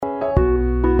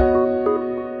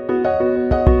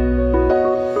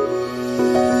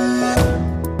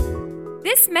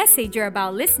message you're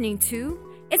about listening to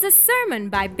is a sermon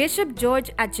by Bishop George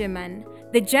Ajiman,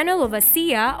 the General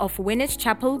Overseer of Winners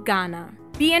Chapel, Ghana.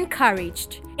 Be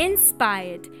encouraged,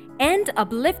 inspired, and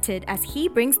uplifted as he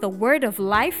brings the word of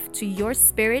life to your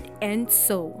spirit and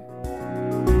soul.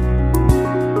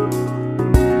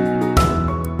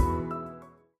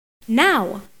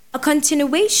 Now, a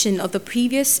continuation of the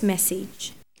previous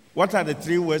message. What are the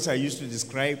three words I used to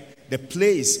describe the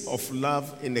place of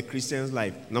love in the Christian's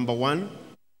life? Number one,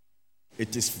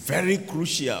 it is very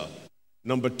crucial.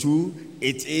 Number two,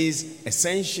 it is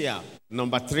essential.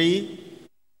 Number three,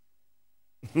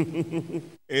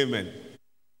 amen.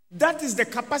 That is the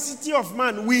capacity of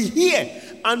man. We hear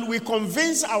and we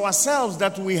convince ourselves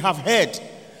that we have heard.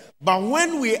 But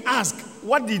when we ask,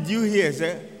 what did you hear?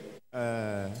 Say,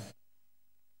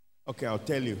 okay, I'll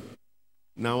tell you.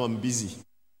 Now I'm busy.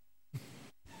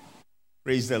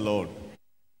 Praise the Lord.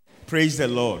 Praise the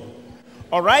Lord.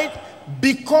 All right?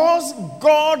 Because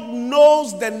God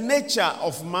knows the nature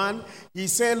of man, he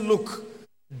said, look,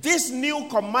 this new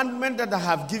commandment that I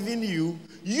have given you,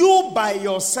 you by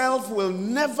yourself will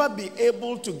never be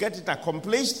able to get it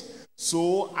accomplished,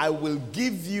 so I will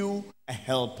give you a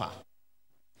helper.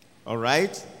 All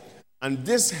right? And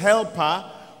this helper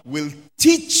will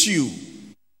teach you.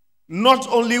 Not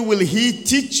only will he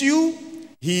teach you,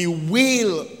 he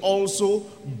will also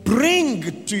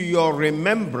bring to your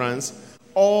remembrance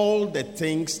all the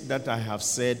things that I have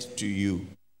said to you.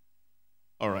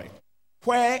 All right.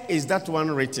 Where is that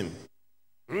one written?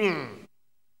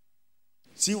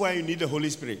 See why you need the Holy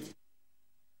Spirit.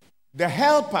 The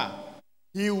helper,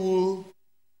 he will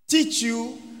teach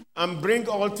you and bring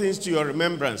all things to your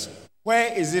remembrance.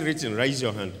 Where is it written? Raise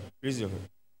your hand. Raise your hand.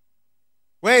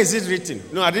 Where is it written?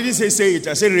 No, I didn't say it.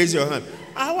 I said raise your hand.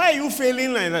 Why are you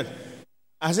failing like that?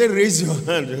 I said raise your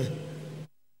hand.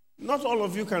 Not all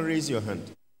of you can raise your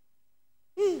hand.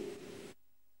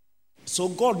 So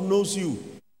God knows you.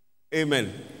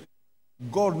 Amen.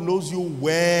 God knows you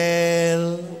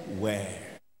well.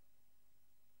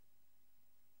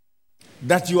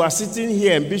 That you are sitting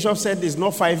here, and Bishop said this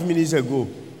not 5 minutes ago.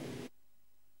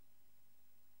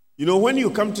 You know, when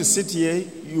you come to sit here,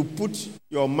 you put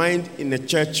your mind in a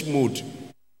church mode.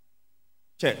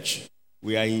 Church.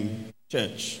 We are in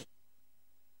church.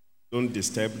 Don't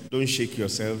disturb. Don't shake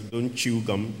yourself. Don't chew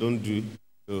gum. Don't do.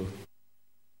 You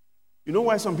know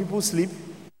why some people sleep?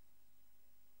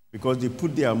 Because they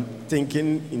put their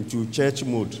thinking into church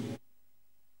mode.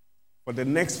 For the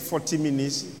next 40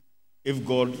 minutes, if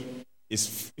God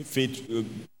is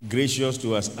gracious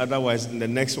to us, otherwise in the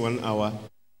next 1 hour,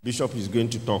 Bishop is going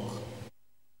to talk.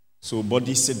 So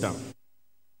body sit down.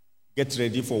 Get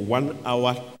ready for 1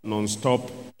 hour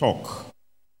non-stop talk.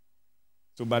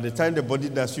 So by the time the body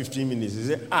does 15 minutes, you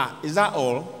say, is that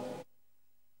all?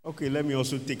 Okay, let me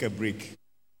also take a break.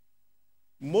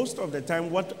 Most of the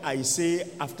time, what I say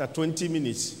after 20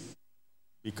 minutes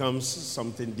becomes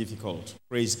something difficult.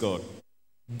 Praise God.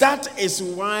 That is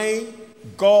why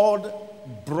God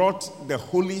brought the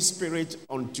Holy Spirit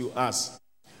unto us.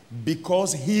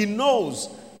 Because he knows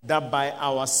that by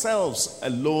ourselves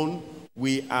alone,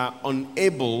 we are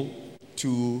unable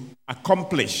to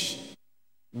accomplish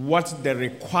what the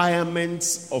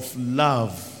requirements of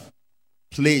love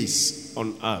place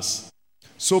on us.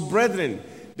 So, brethren,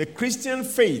 the Christian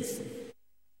faith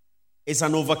is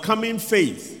an overcoming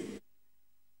faith.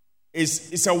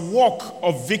 It's a walk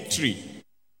of victory.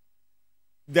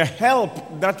 The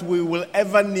help that we will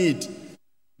ever need,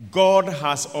 God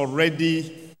has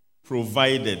already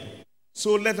provided.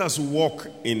 So let us walk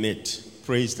in it.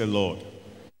 Praise the Lord.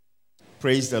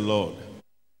 Praise the Lord.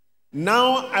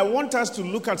 Now, I want us to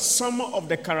look at some of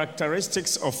the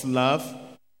characteristics of love.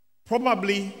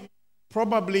 Probably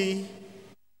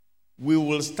we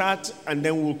will start and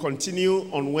then we'll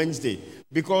continue on Wednesday.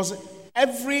 Because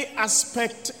every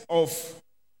aspect of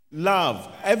love,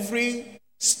 every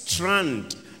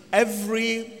strand,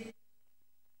 every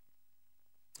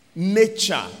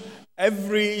nature,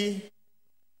 every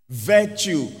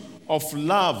virtue of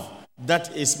love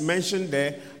that is mentioned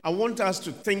there, I want us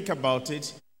to think about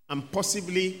it and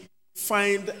possibly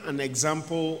find an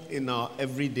example in our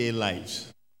everyday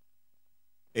lives.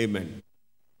 Amen.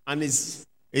 And it's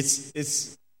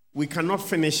we cannot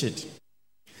finish it.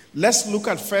 Let's look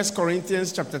at 1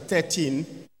 Corinthians chapter 13,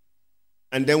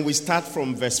 and then we start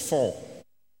from verse 4.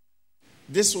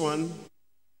 This one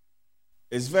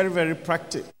is very, very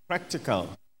practical.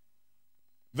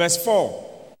 Verse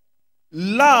 4.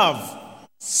 Love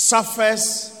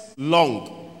suffers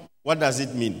long. What does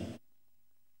it mean?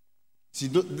 See,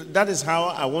 that is how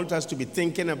I want us to be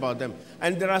thinking about them.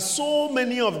 And there are so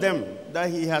many of them that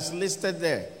he has listed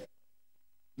there.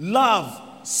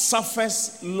 Love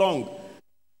suffers long.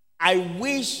 I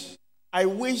wish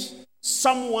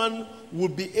someone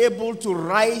would be able to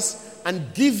rise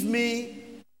and give me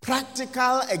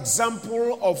practical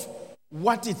example of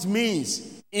what it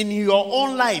means in your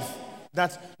own life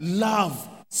that love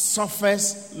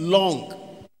suffers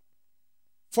long.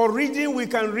 For reading, we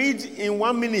can read in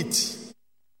 1 minute.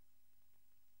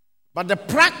 But the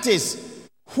practice,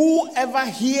 whoever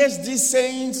hears these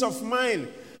sayings of mine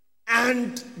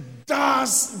and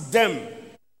does them.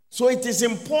 So it is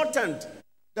important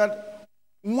that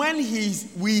when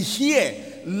we hear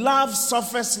love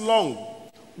suffers long,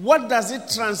 what does it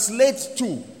translate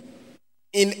to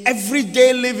in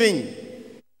everyday living?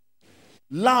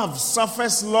 Love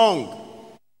suffers long.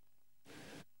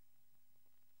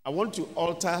 I want to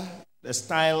alter the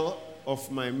style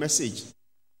of my message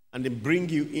and then bring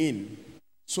you in.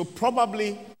 So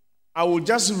probably I will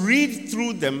just read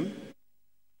through them.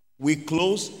 We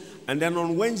close, and then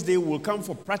on Wednesday we'll come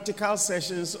for practical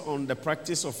sessions on the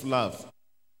practice of love.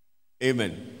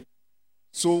 Amen.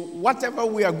 So whatever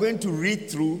we are going to read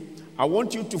through, I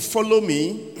want you to follow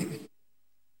me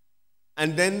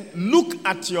and then look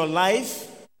at your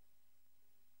life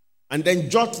and then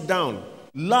jot down,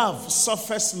 love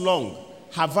suffers long.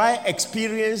 Have I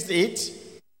experienced it?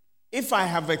 If I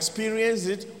have experienced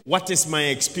it, what is my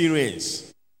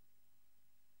experience?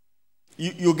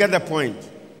 You get the point?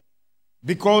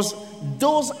 Because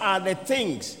those are the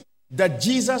things that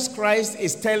Jesus Christ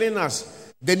is telling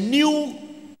us. The new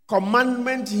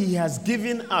commandment he has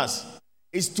given us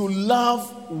is to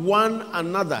love one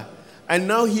another. And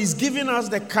now he's giving us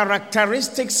the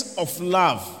characteristics of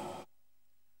love.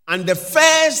 And the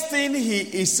first thing he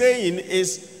is saying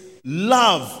is,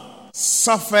 love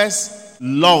suffers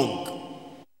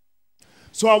long.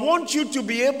 So I want you to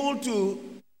be able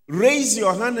to raise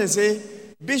your hand and say,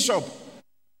 Bishop,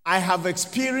 I have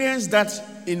experienced that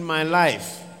in my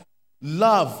life.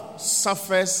 Love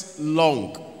suffers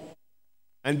long.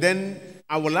 And then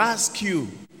I will ask you,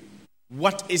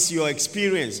 what is your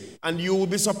experience? And you will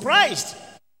be surprised.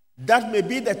 That may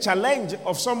be the challenge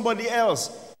of somebody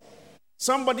else.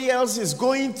 Somebody else is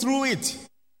going through it.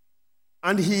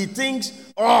 And he thinks,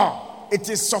 oh, it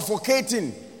is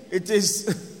suffocating. It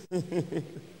is...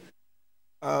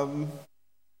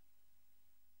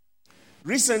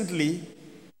 Recently,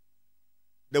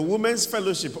 the Women's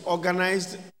Fellowship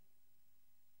organized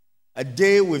a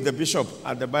day with the bishop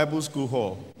at the Bible School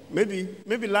Hall.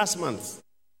 Maybe last month.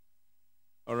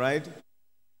 All right?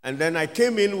 And then I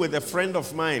came in with a friend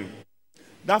of mine.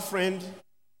 That friend,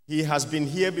 he has been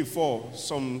here before,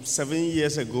 some 7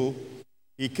 years ago.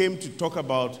 He came to talk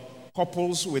about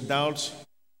couples without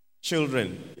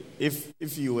children,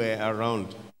 if you were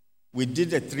around. We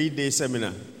did a 3-day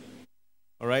seminar.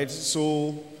 All right?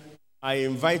 So I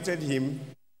invited him.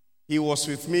 He was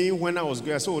with me when I was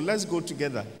going. So let's go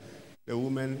together, the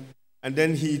woman. And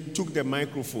then he took the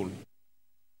microphone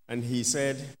and he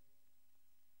said,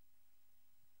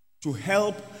 to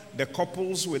help the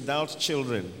couples without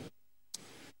children.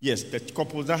 Yes, the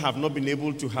couples that have not been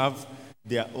able to have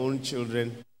their own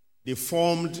children, they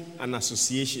formed an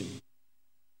association.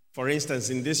 For instance,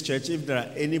 in this church, if there are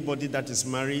anybody that is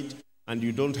married and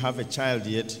you don't have a child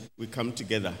yet, we come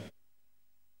together.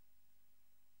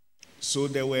 So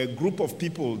there were a group of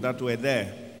people that were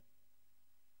there.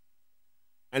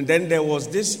 And then there was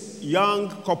this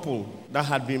young couple that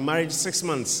had been married 6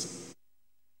 months.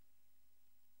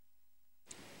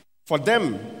 For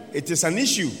them, it is an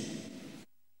issue.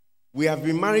 We have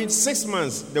been married 6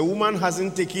 months. The woman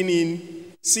hasn't taken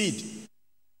in seed.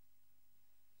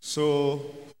 So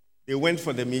they went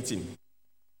for the meeting.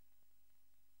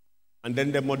 And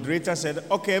then the moderator said,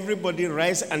 okay, everybody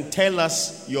rise and tell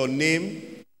us your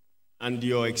name and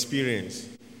your experience.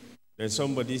 Then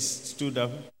somebody stood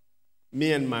up.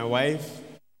 Me and my wife,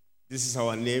 this is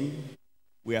our name.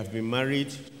 We have been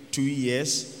married 2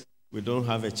 years. We don't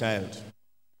have a child.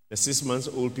 The 6 months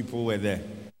old people were there.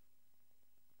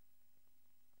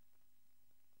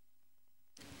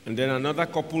 And then another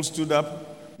couple stood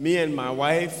up. Me and my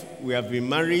wife, we have been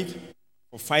married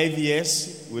for 5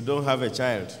 years. We don't have a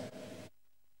child.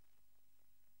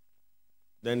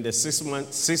 Then the 6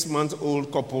 month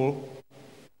old couple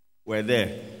were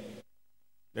there.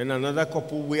 Then another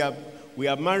couple, we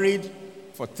are married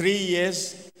for 3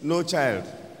 years, no child.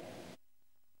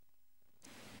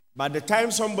 By the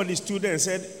time somebody stood there and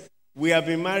said, we have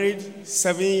been married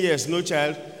 7 years, no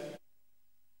child,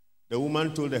 the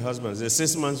woman told the husband, the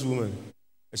 6 months woman,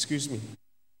 excuse me,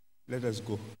 let us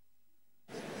go.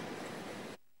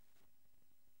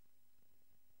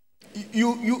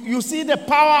 You see the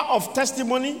power of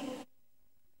testimony?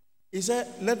 He said,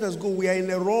 let us go. We are in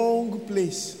the wrong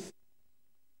place.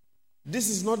 This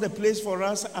is not the place for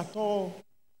us at all.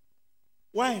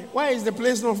 Why? Why is the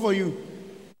place not for you?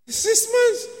 6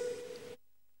 months.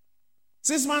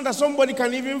 6 months that somebody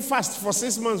can even fast for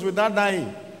 6 months without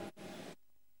dying.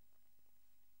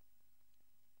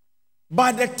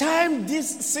 By the time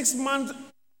this 6-month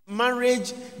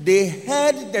marriage, they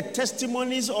heard the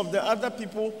testimonies of the other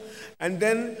people, and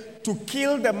then to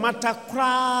kill the matter,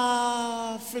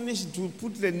 finish to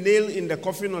put the nail in the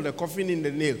coffin or the coffin in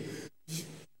the nail.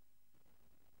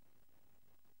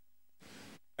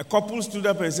 A couple stood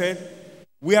up and said,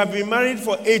 we have been married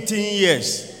for 18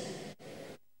 years.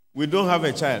 We don't have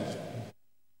a child.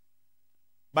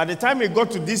 By the time it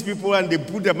got to these people and they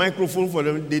put the microphone for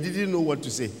them, they didn't know what to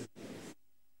say.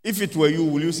 If it were you,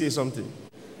 will you say something?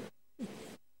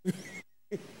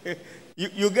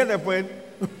 you get the point?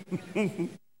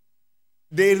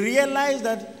 They realize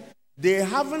that they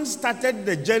haven't started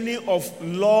the journey of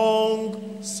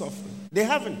long suffering. They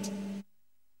haven't.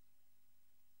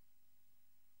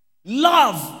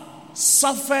 Love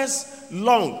suffers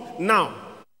long. Now,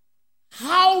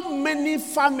 how many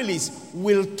families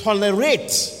will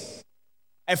tolerate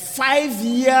a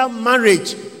 5-year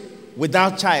marriage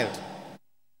without child?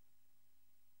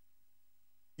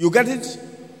 You get it?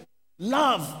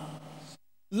 Love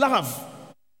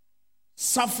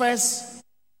suffers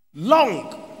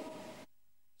long.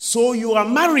 So you are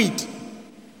married,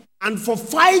 and for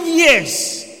 5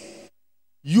 years,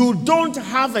 you don't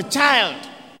have a child.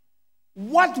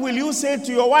 What will you say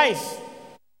to your wife?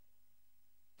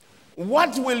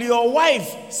 What will your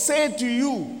wife say to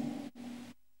you?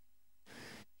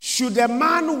 Should a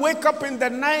man wake up in the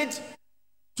night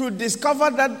to discover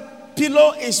that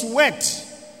pillow is wet,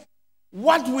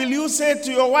 what will you say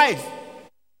to your wife?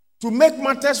 To make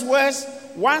matters worse,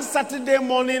 one Saturday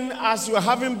morning as you are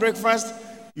having breakfast,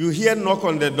 you hear knock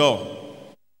on the door.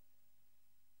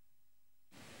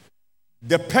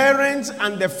 The parents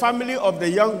and the family of the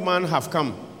young man have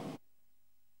come.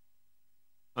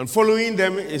 And following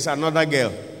them is another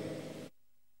girl.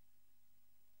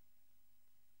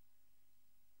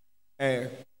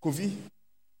 Kofi,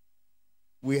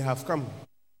 we have come.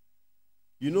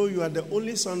 You know, you are the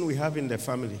only son we have in the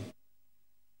family.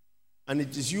 And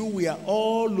it is you we are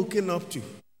all looking up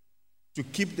to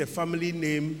keep the family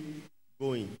name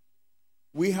going.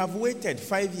 We have waited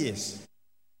 5 years.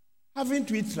 Haven't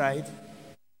we tried?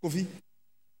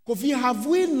 Kofi, have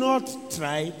we not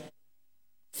tried?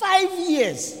 5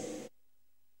 years.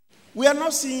 We are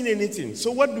not seeing anything.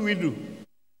 So what do?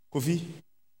 Kofi,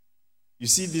 you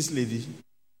see this lady?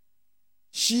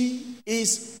 She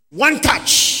is one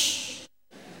touch.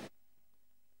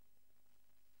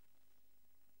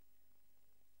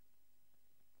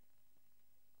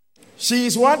 She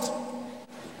is what?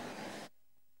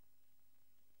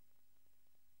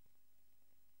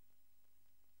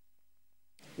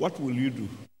 What will you do?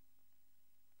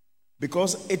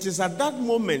 Because it is at that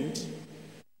moment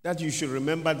that you should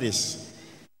remember this,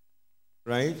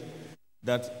 right?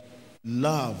 That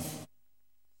love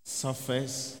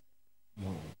suffers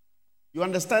more. You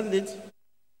understand it?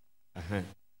 Uh-huh.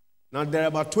 Now there are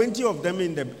about 20 of them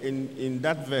in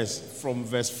that verse, from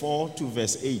verse 4 to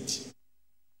verse 8.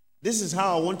 This is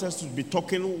how I want us to be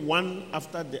talking one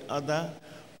after the other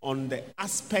on the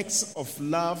aspects of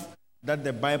love that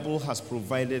the Bible has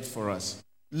provided for us.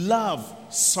 Love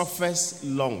suffers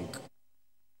long.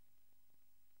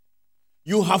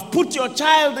 You have put your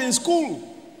child in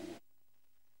school.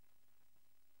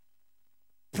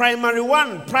 Primary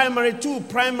 1, primary 2,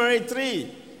 primary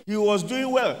 3. He was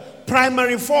doing well.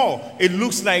 Primary 4, it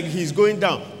looks like he's going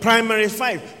down. Primary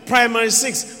 5, primary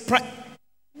 6.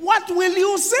 What will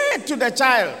you say to the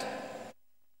child?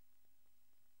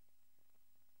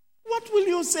 What will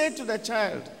you say to the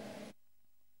child?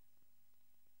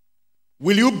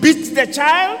 Will you beat the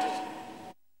child,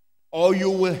 or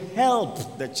you will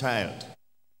help the child?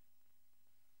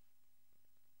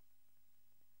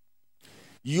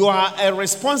 You are a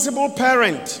responsible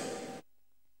parent.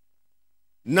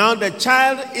 Now the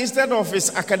child, instead of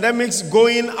his academics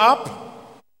going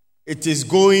up, it is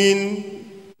going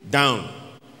down.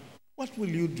 What will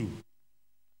you do?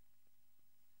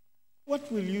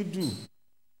 What will you do?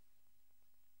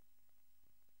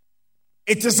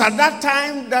 It is at that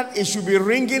time that it should be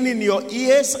ringing in your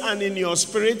ears and in your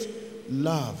spirit.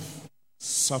 Love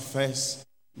suffers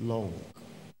long.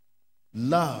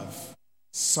 Love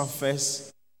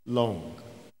suffers long.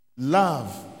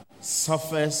 Love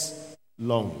suffers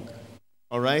long.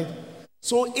 All right?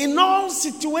 So in all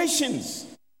situations,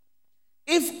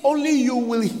 if only you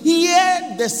will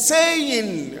hear the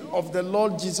saying of the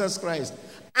Lord Jesus Christ,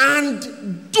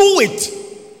 and do it.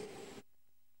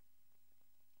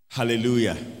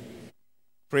 Hallelujah.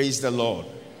 Praise the Lord.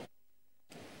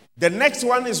 The next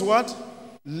one is what?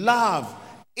 Love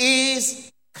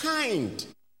is kind.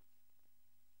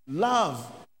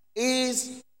 Love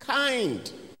is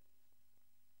kind.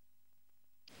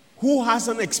 Who has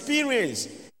an experience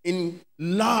in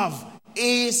love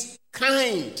is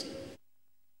kind.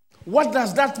 What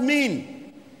does that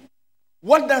mean?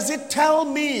 What does it tell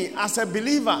me as a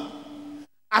believer,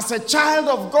 as a child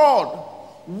of God?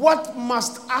 What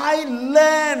must I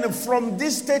learn from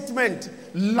this statement?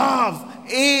 Love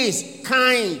is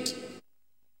kind.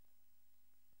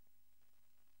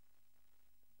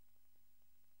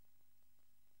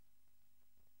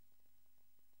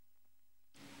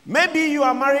 Maybe you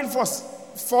are married for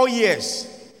 4 years.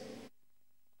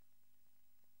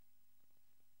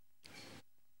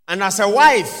 And as a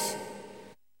wife,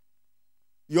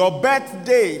 your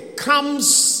birthday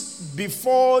comes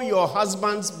before your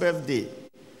husband's birthday.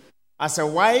 As a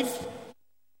wife,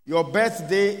 your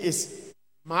birthday is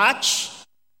March,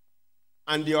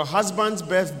 and your husband's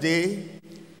birthday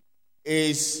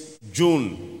is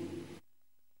June.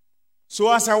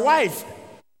 So as a wife,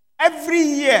 every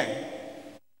year,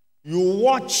 you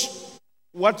watch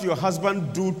what your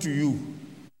husband do to you.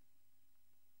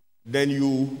 Then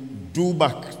you do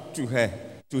back to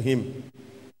him.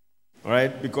 All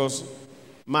right? Because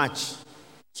March.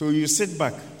 So you sit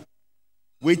back,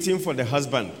 waiting for the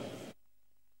husband.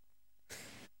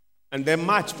 And then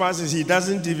March passes, he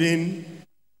doesn't even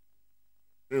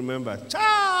remember.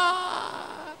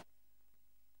 Cha!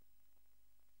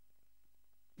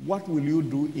 What will you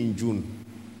do in June?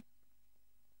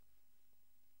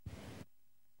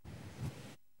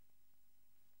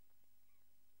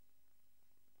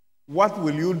 What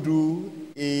will you do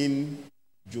in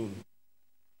June?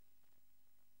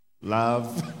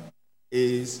 Love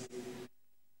is...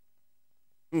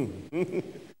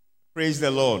 Praise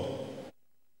the Lord.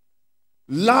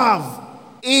 Love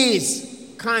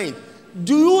is kind.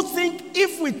 Do you think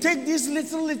if we take these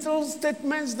little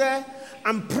statements there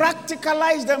and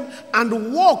practicalize them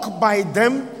and walk by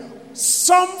them,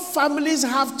 some families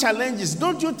have challenges.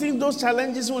 Don't you think those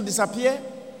challenges will disappear?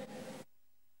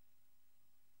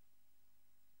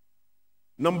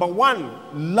 Number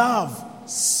 1, love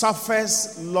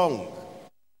suffers long.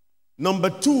 Number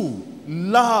 2,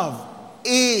 love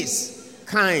is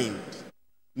kind.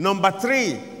 Number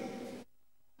 3,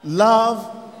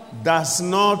 love does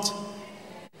not.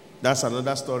 That's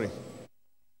another story.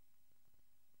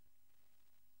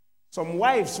 Some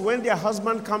wives, when their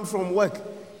husband comes from work,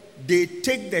 they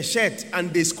take the shirt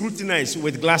and they scrutinize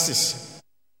with glasses.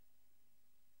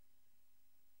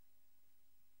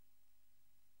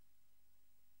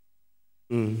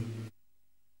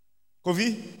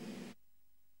 Kofi,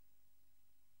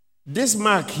 this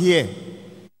mark here,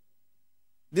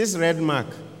 this red mark,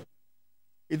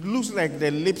 it looks like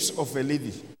the lips of a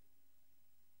lady.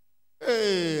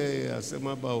 Hey,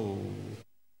 Asemabao.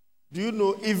 Do you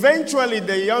know, eventually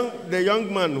the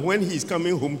young man, when he's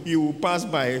coming home, he will pass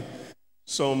by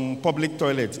some public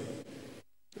toilet,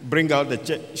 bring out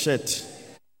the shirt,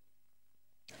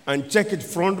 and check it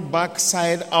front, back,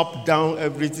 side, up, down,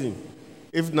 everything.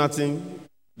 If nothing,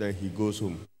 then he goes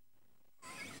home.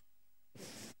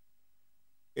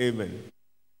 Amen.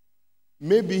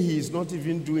 Maybe he's not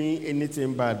even doing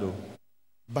anything bad, though.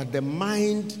 But the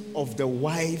mind of the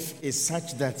wife is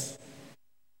such that,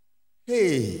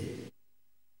 hey,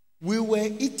 we were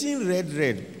eating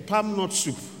red palm nut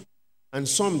soup, and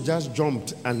some just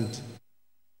jumped and,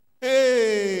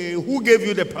 hey, who gave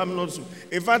you the palm nut soup?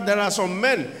 In fact, there are some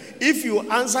men, if you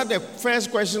answer the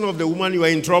first question of the woman, you are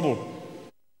in trouble.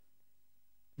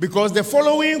 Because the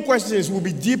following questions will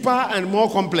be deeper and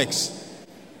more complex.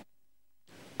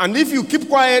 And if you keep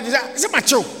quiet, it's a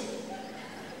macho.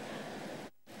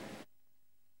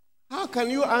 How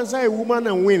can you answer a woman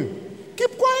and win?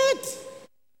 Keep quiet.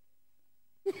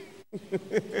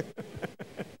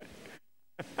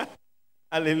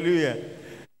 Hallelujah.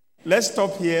 Let's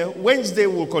stop here. Wednesday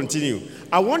will continue.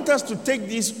 I want us to take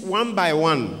this one by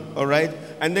one, all right?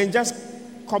 And then just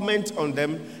comment on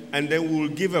them, and then we'll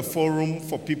give a forum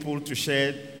for people to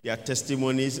share their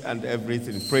testimonies and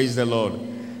everything. Praise the Lord.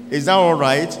 Is that all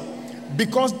right?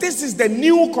 Because this is the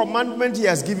new commandment he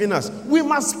has given us. We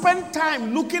must spend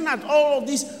time looking at all of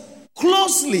this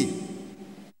closely.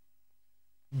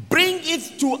 Bring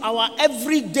it to our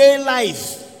everyday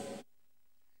life.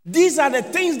 These are the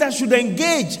things that should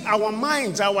engage our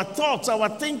minds, our thoughts, our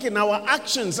thinking, our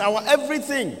actions, our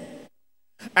everything.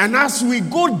 And as we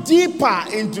go deeper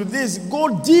into this,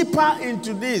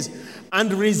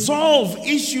 and resolve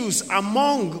issues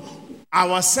among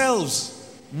ourselves,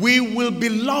 we will be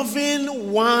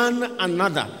loving one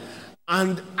another.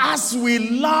 And as we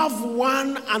love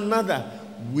one another,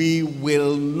 we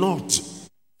will not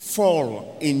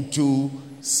fall into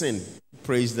sin.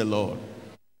 Praise the Lord.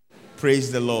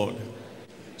 Praise the Lord.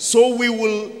 So we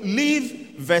will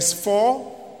leave verse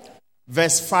 4,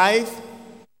 verse 5,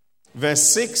 verse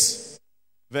 6,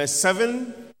 verse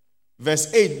 7,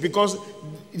 verse 8, because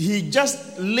he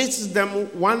just lists them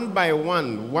one by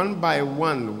one, one by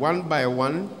one, one by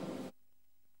one.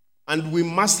 And we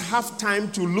must have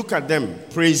time to look at them.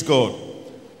 Praise God.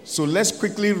 So let's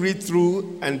quickly read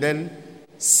through and then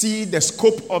see the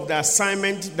scope of the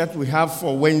assignment that we have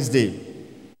for Wednesday.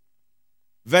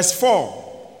 Verse 4.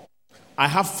 I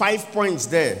have 5 points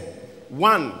there.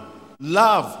 1.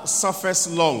 Love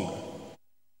suffers long.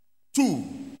 2.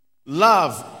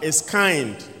 Love is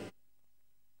kind.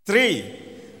 3.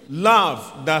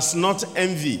 Love does not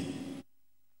envy.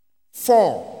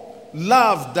 4.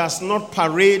 Love does not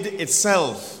parade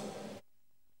itself.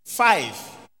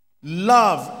 5.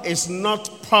 Love is not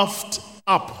puffed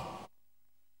up.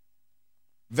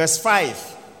 Verse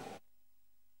 5.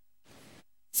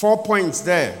 4 points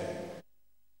there.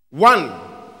 1.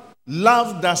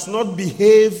 Love does not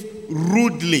behave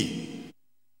rudely.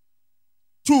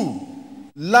 2.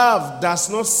 Love does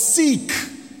not seek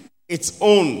its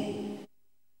own.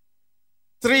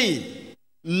 3.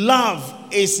 Love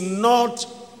is not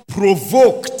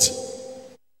provoked.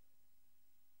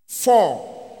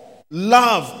 4.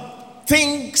 Love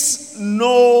thinks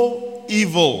no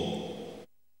evil.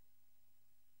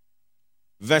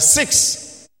 Verse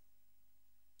 6.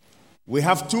 We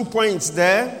have 2 points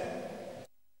there.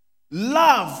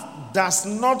 Love does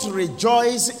not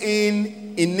rejoice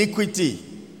in iniquity.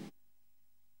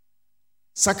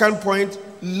 Second point,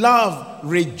 love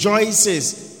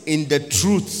rejoices in the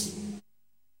truth.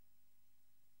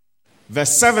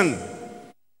 Verse 7.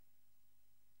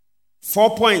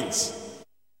 4 points.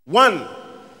 1.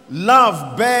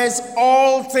 Love bears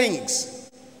all things.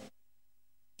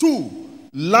 2.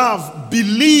 Love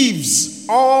believes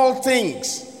all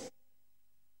things.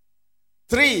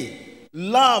 3.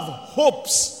 Love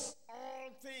hopes all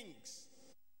things.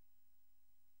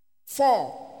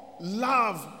 4.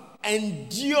 Love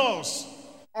endures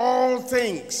all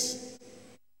things.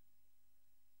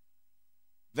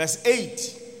 Verse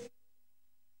 8.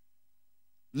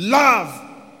 Love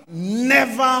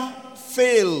never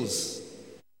fails.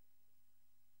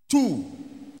 2.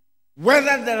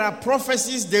 Whether there are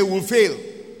prophecies, they will fail.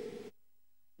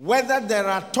 Whether there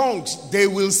are tongues, they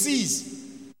will cease.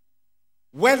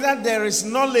 Whether there is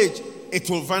knowledge, it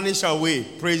will vanish away.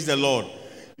 Praise the Lord.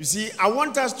 You see, I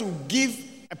want us to give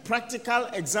a practical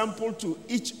example to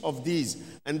each of these.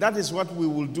 And that is what we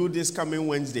will do this coming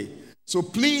Wednesday. So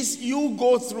please, you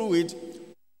go through it.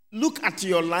 Look at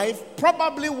your life.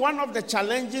 Probably one of the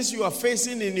challenges you are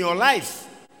facing in your life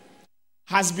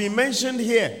has been mentioned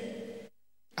here.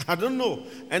 I don't know.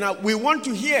 And we want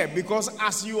to hear, because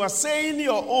as you are saying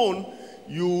your own,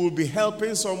 you will be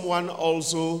helping someone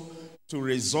also to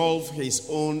resolve his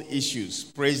own issues.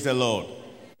 Praise the Lord.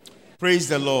 Praise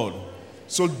the Lord.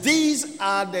 So these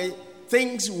are the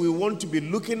things we want to be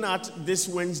looking at this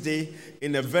Wednesday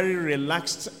in a very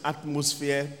relaxed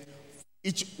atmosphere.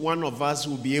 Each one of us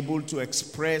will be able to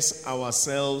express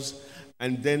ourselves,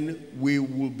 and then we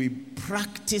will be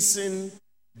practicing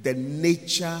the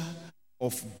nature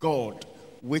of God,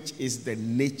 which is the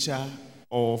nature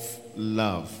of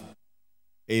love.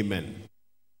 Amen.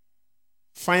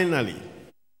 Finally,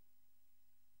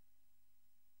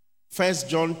 1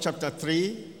 John chapter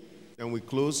 3, and we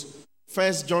close.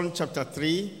 1 John chapter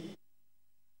 3.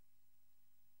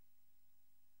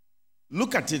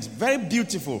 Look at it, very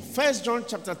beautiful. 1 John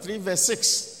chapter 3, verse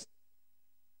 6.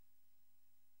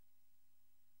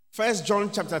 1 John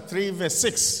chapter 3, verse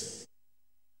 6.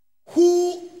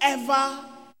 Whoever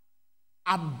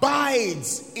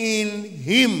abides in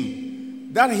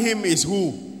him, that him is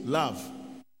who? Love.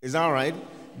 Is that right?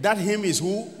 That him is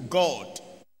who? God.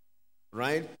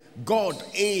 Right? God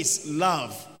is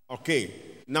love. Okay.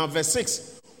 Now verse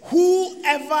 6.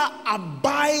 Whoever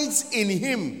abides in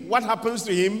him, what happens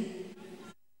to him?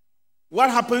 What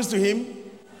happens to him?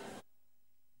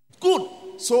 Good.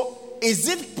 So, is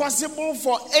it possible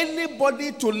for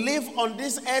anybody to live on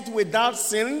this earth without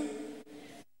sin?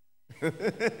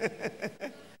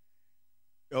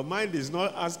 Your mind is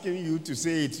not asking you to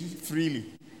say it freely.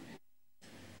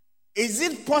 Is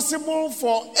it possible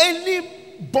for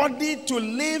anybody to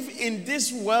live in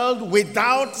this world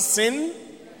without sin?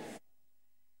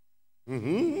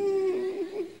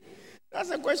 That's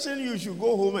a question you should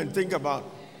go home and think about.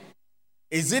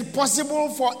 Is it possible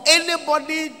for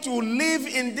anybody to live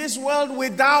in this world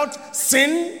without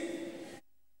sin?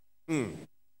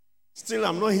 Still,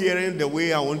 I'm not hearing the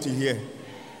way I want to hear.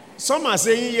 Some are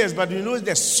saying yes, but you know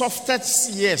the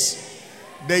softest yes.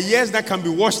 The yes that can be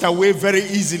washed away very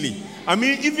easily. I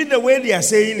mean, even the way they are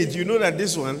saying it, you know that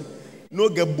this one, no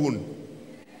get bone.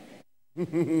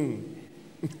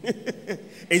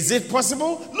 Is it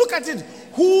possible? Look at it.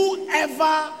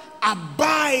 Whoever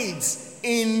abides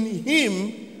in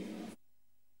him,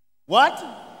 what?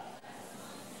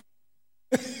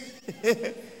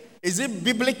 Is it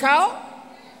biblical?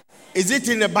 Is it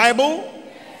in the Bible?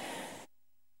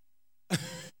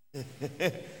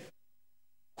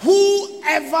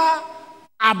 Whoever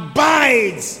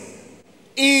abides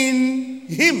in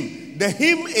him. The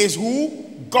him is who?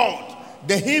 God.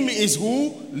 The him is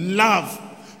who? Love.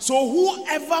 So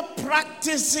whoever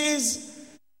practices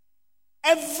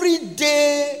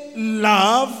everyday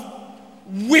love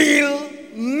will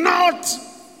not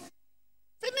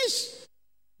finish.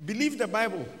 Believe the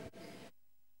Bible.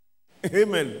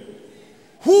 Amen.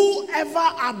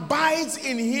 Whoever abides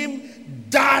in him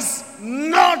does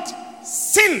not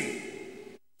sin.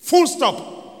 Full stop.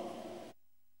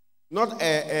 Not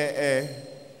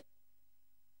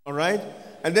all right?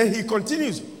 And then he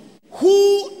continues.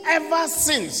 Whoever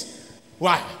sins.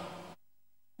 Why?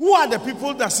 Who are the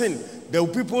people that sin? The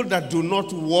people that do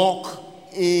not walk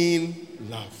in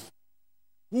love.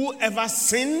 Whoever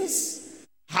sins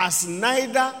has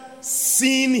neither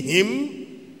seen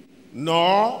him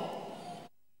nor.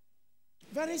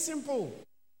 Very simple.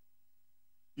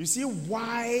 You see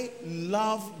why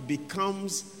love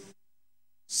becomes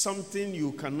something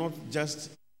you cannot just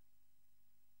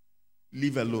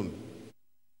leave alone.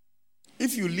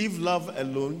 If you leave love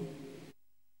alone,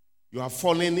 you are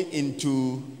falling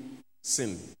into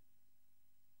sin.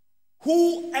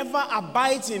 Whoever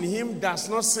abides in him does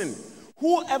not sin.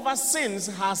 Whoever sins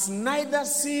has neither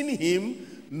seen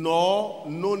him nor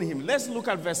known him. Let's look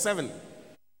at verse 7.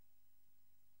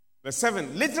 Verse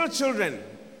 7. Little children,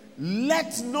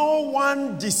 let no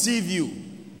one deceive you.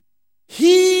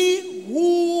 He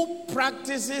who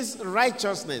practices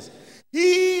righteousness,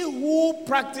 he who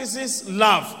practices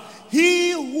love,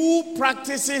 he who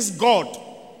practices God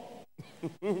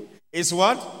is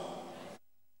what?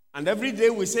 And every day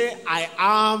we say, I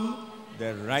am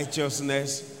the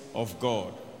righteousness of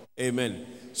God. Amen.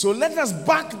 So let us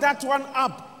back that one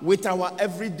up with our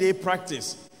everyday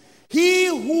practice. He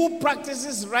who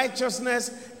practices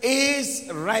righteousness is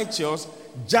righteous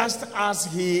just as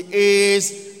he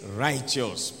is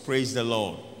righteous. Praise the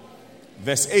Lord.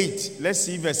 Verse 8. Let's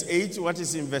see verse 8. What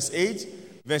is in verse 8?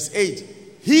 Verse 8.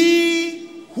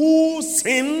 He who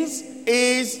sins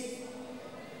is...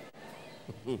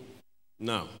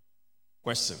 Now,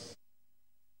 question.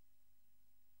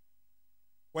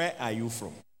 Where are you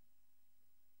from?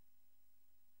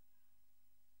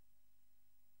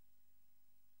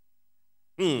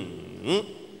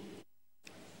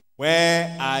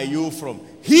 Where are you from?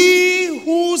 He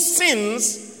who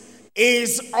sins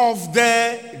is of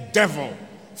the devil.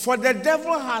 For the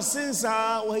devil has sinned,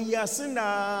 he has sinned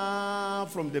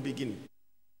from the beginning.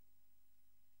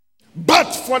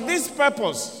 But for this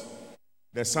purpose,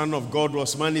 the Son of God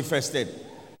was manifested,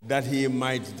 that he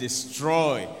might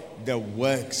destroy the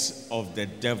works of the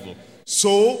devil.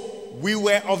 So we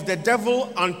were of the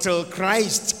devil until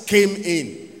Christ came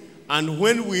in. And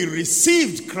when we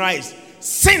received Christ,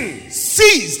 sin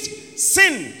ceased,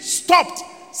 sin stopped,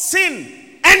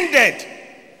 sin ended.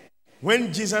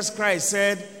 When Jesus Christ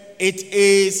said, it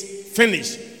is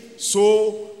finished.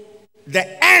 So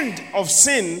the end of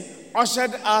sin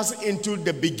ushered us into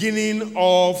the beginning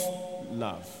of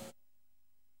love.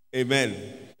 Amen.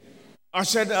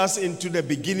 Ushered us into the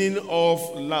beginning of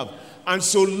love. And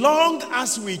so long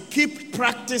as we keep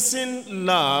practicing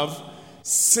love,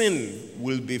 sin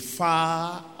will be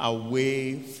far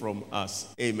away from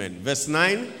us. Amen. Verse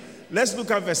 9. Let's look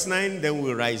at verse 9, then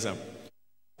we'll rise up.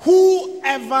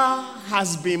 Whoever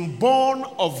has been born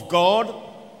of God.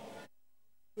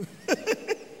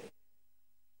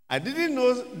 I didn't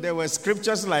know there were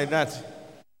scriptures like that.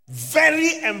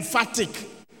 Very emphatic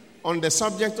on the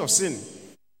subject of sin.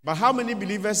 But how many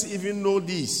believers even know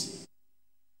this?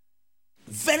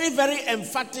 Very, very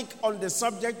emphatic on the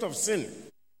subject of sin.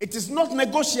 It is not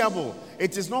negotiable.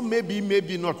 It is not maybe,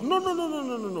 maybe not.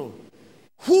 No.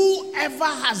 Whoever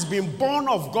has been born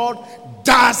of God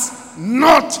does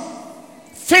not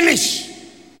finish.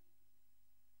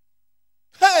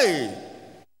 Hey,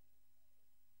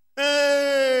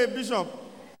 Bishop.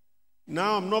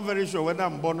 Now I'm not very sure whether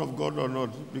I'm born of God or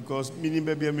not, because meaning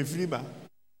baby I'm a free bar.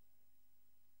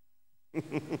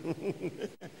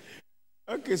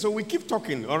 Okay, so we keep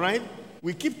talking, all right?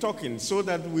 We keep talking so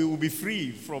that we will be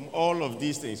free from all of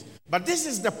these things. But this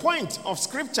is the point of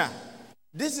Scripture.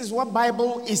 This is what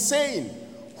Bible is saying.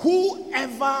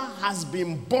 Whoever has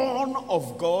been born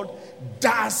of God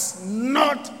does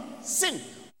not sin.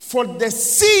 For the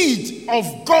seed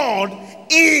of God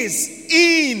is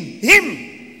in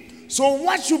him. So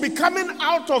what should be coming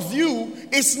out of you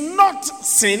is not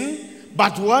sin,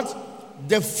 but what?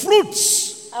 The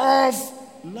fruits of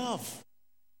love.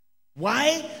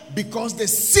 Why? Because the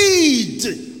seed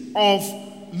of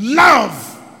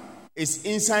love is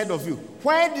inside of you.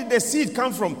 Where did the seed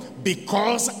come from?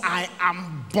 Because I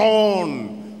am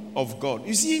born of God.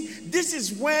 You see, this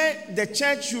is where the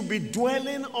church should be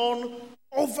dwelling on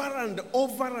over and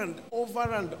over and over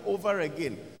and over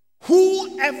again.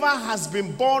 Whoever has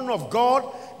been born of God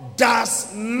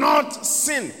does not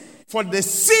sin, for the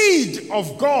seed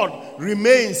of God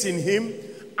remains in him,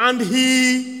 and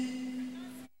he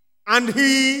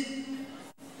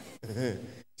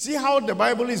see how the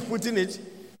Bible is putting it?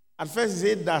 At first he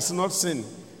said does not sin.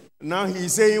 Now he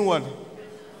is saying what?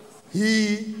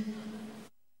 He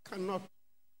cannot.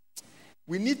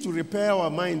 We need to repair our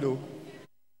mind, though.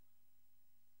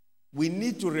 We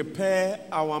need to repair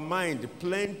our mind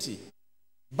plenty.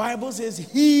 Bible says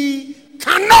he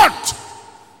cannot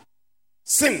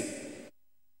sin.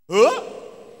 Huh?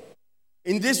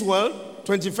 In this world,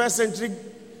 21st century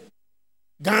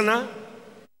Ghana,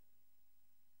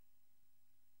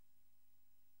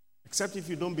 except if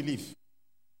you don't believe.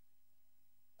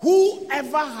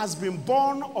 Whoever has been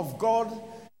born of God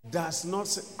does not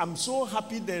sin. I'm so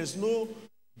happy there is no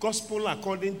gospel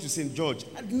according to St. George.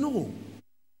 No.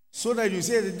 So that you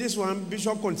say that this one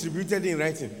Bishop contributed in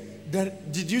writing.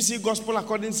 Did you see gospel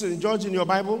according to St. George in your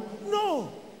Bible? No.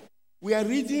 We are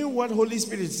reading what Holy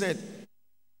Spirit said.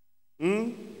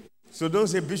 So don't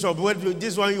say Bishop,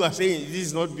 this one you are saying, this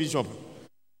is not Bishop.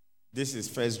 This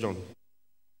is 1 John.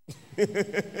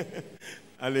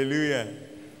 Hallelujah.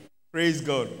 Praise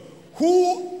God.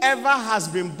 Whoever has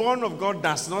been born of God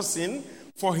does not sin,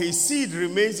 for his seed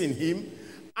remains in him,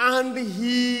 and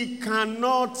he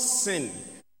cannot sin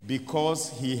because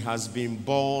he has been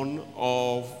born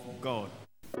of God.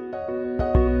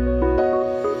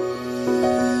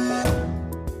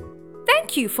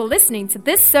 Thank you for listening to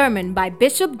this sermon by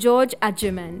Bishop George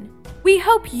Adjeman. We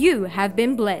hope you have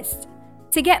been blessed.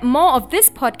 To get more of this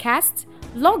podcast,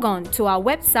 log on to our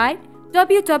website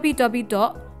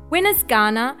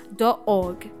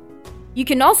www.winnersghana.org. You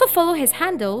can also follow his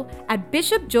handle at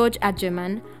Bishop George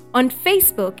Adjeman on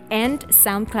Facebook and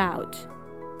SoundCloud.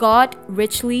 God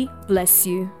richly bless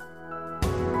you.